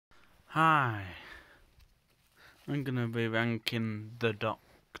Hi, I'm gonna be ranking the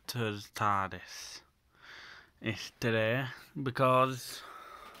Doctor's TARDIS today because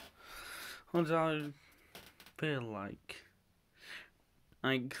what do I feel like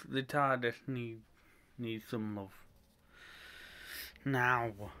the TARDIS needs some love.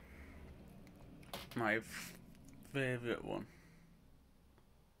 Now, my favourite one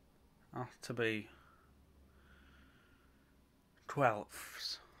has to be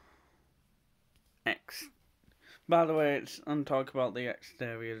 12th. By the way, I'm talking about the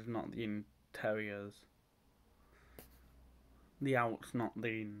exteriors, not the interiors. The outs, not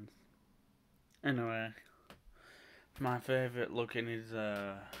the ins. Anyway, my favourite looking is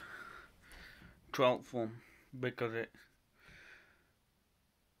 12th one because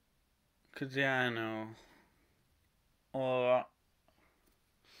yeah, I know. Or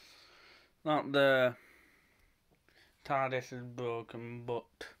not the TARDIS is broken, but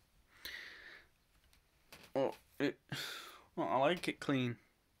oh, I like it clean.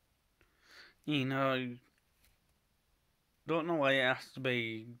 You know, don't know why it has to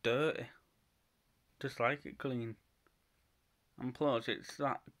be dirty. Just like it clean. And plus, it's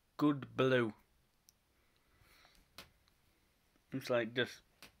that good blue. It's like just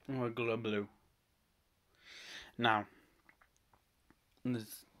regular blue. Now,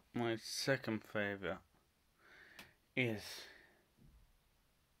 this my second favourite is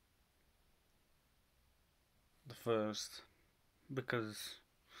the first because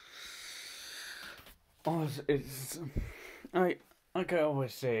it's I can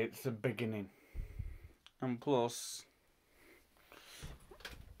always say it's the beginning, and plus,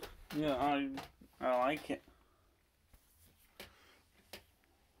 yeah, I like it.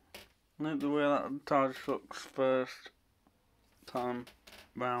 I like the way that TARDIS looks first time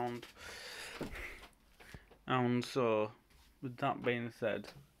round. And so, with that being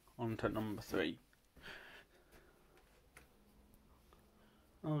said, on to number 3.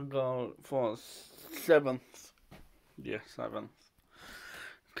 I'll go for 7th. Yeah, 7th.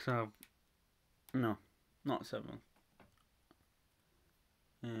 So, no, not 7th.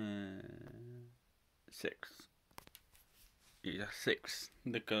 6th. Yeah, 6th.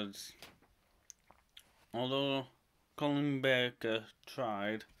 Because, although Colin Baker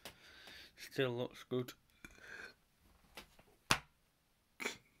tried, still looks good.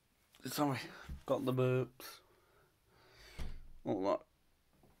 Sorry, got the burps. All that.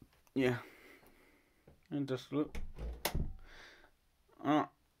 Yeah. And just look. I'm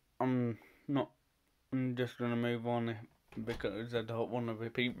just gonna move on because I don't want to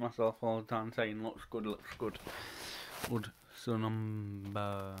repeat myself all the time saying looks good, looks good. Good. So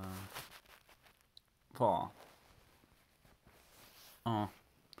number 4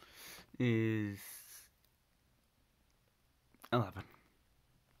 is 11,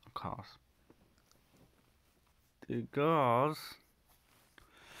 of course. Because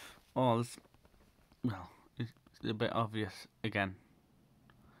well, it's a bit obvious again.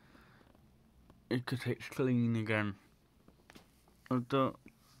 Because it's clean again. I don't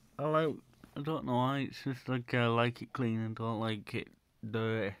know why. It's just like I like it clean and don't like it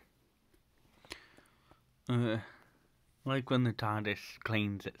dirty. Like when the TARDIS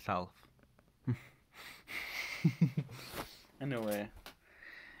cleans itself. Anyway,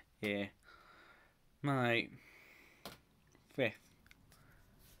 yeah. My 5th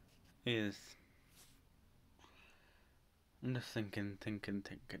is. I'm just thinking.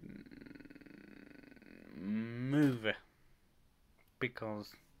 Movie.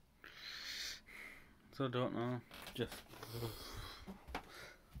 Because. So I don't know. Just.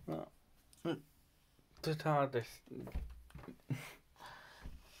 The TARDIS.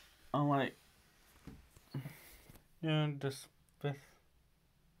 I'm like. Yeah, just 5th.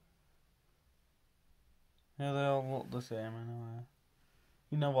 Yeah, they all look the same anyway.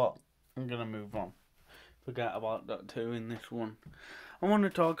 You know what? I'm gonna move on. Forget about that too in this one. I want to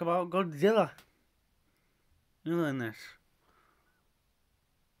talk about Godzilla. You know in this.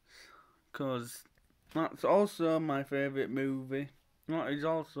 Because that's also my favourite movie. That is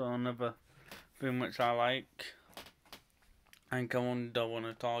also another thing which I like. And I want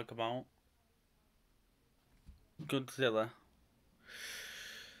to talk about Godzilla.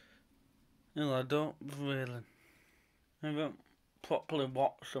 You know, I don't really. I haven't properly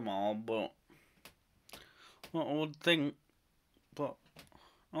watched them all, but what I would think. But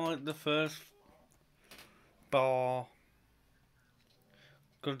I like the first four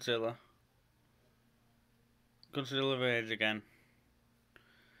Godzilla. Godzilla Rage Again.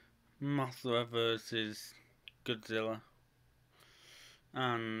 Mothra versus Godzilla.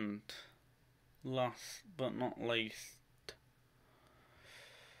 And last but not least,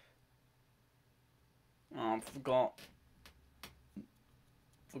 I forgot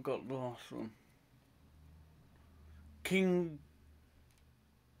the last one. King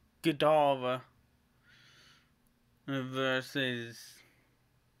Ghidorah versus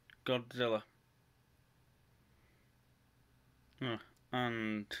Godzilla.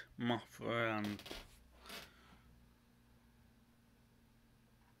 And Mothra and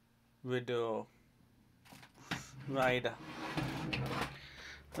Widow Rider.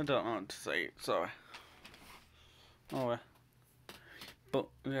 I don't know what to say, sorry. Oh, but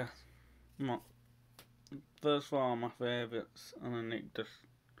yeah, first four are my favourites, and then it just,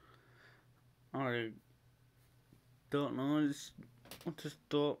 I don't know, I just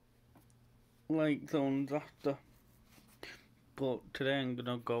don't like the ones after. But today I'm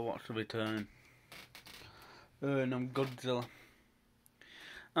gonna go watch The Return. And I'm Godzilla.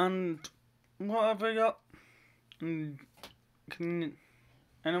 And what have I got? Can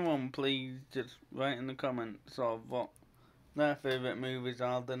anyone please just write in the comments of what their favourite movies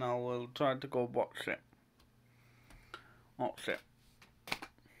are, then I will try to go watch it.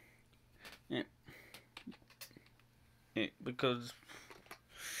 Because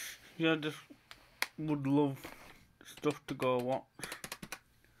yeah, I just would love stuff to go watch.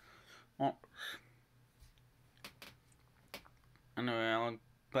 Anyway, I'll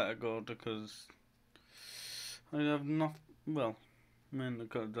better go because I have mainly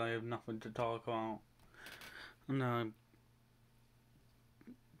because I have nothing to talk about. And I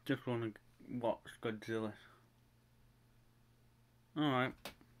just want to watch Godzilla. Alright.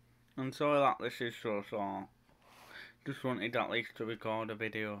 And sorry that this is so short. Just wanted at least to record a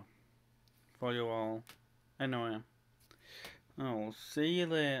video for you all. Anyway, I'll see you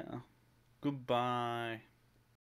later. Goodbye.